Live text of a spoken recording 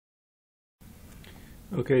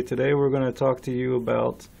Okay, today we're going to talk to you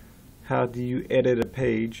about how do you edit a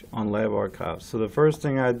page on Lab Archives. So the first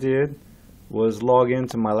thing I did was log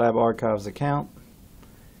into my Lab Archives account,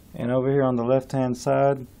 and over here on the left hand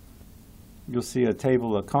side you'll see a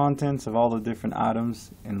table of contents of all the different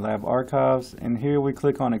items in Lab Archives, and here we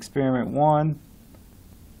click on Experiment 1.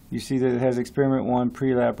 You see that it has Experiment 1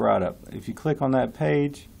 Prelab Writeup. If you click on that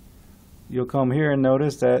page, you'll come here and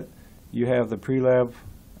notice that you have the Prelab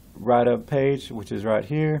Writeup page, which is right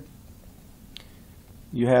here.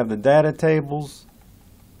 You have the data tables,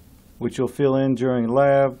 which you'll fill in during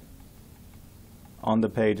lab, on the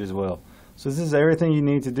page as well. So this is everything you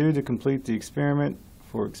need to do to complete the experiment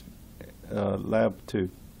for Lab 2.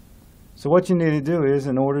 So what you need to do is,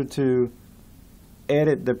 in order to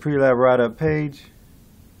edit the Prelab Writeup page,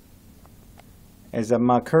 as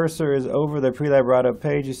my cursor is over the Prelab Writeup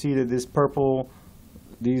page, you see that this purple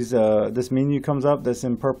this menu comes up that's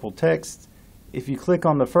in purple text. If you click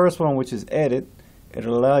on the first one, which is Edit,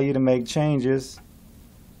 it'll allow you to make changes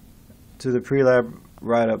to the Prelab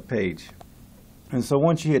Writeup page. And so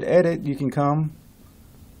once you hit Edit, you can come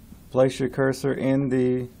place your cursor in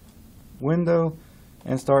the window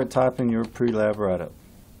and start typing your Prelab Writeup.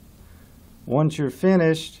 Once you're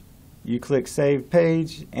finished, you click Save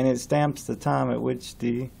Page, and it stamps the time at which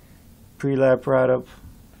the Prelab Writeup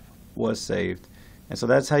was saved. And so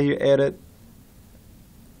that's how you edit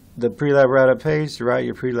the Prelab Writeup page to write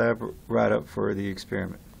your Prelab Writeup for the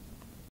experiment.